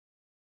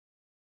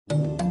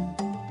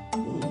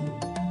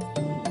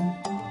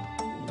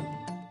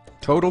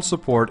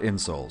TotalSupport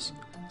insoles.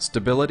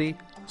 Stability,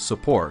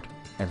 support,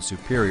 and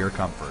superior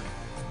comfort.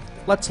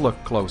 Let's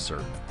look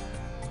closer.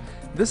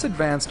 This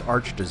advanced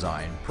arch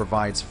design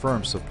provides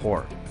firm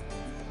support,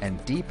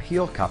 and deep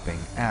heel cupping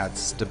adds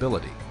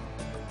stability.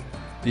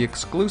 The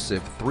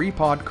exclusive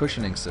 3-pod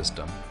cushioning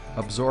system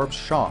absorbs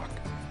shock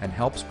and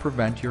helps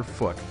prevent your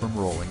foot from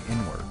rolling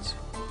inwards.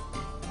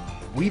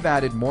 We've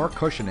added more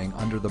cushioning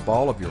under the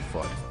ball of your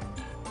foot.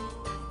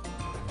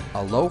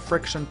 A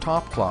low-friction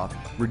top cloth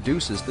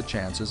reduces the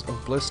chances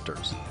of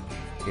blisters.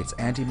 It's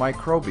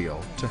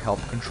antimicrobial to help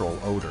control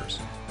odors.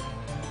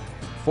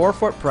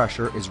 Forefoot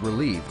pressure is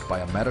relieved by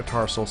a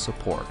metatarsal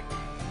support.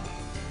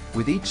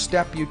 With each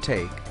step you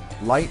take,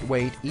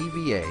 lightweight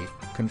EVA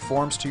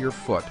conforms to your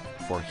foot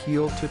for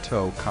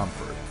heel-to-toe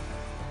comfort.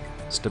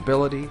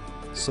 Stability,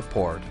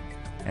 support,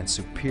 and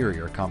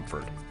superior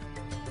comfort.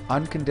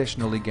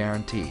 Unconditionally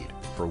guaranteed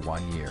for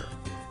 1 year.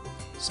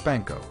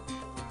 Spenco.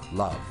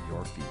 Love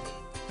your feet.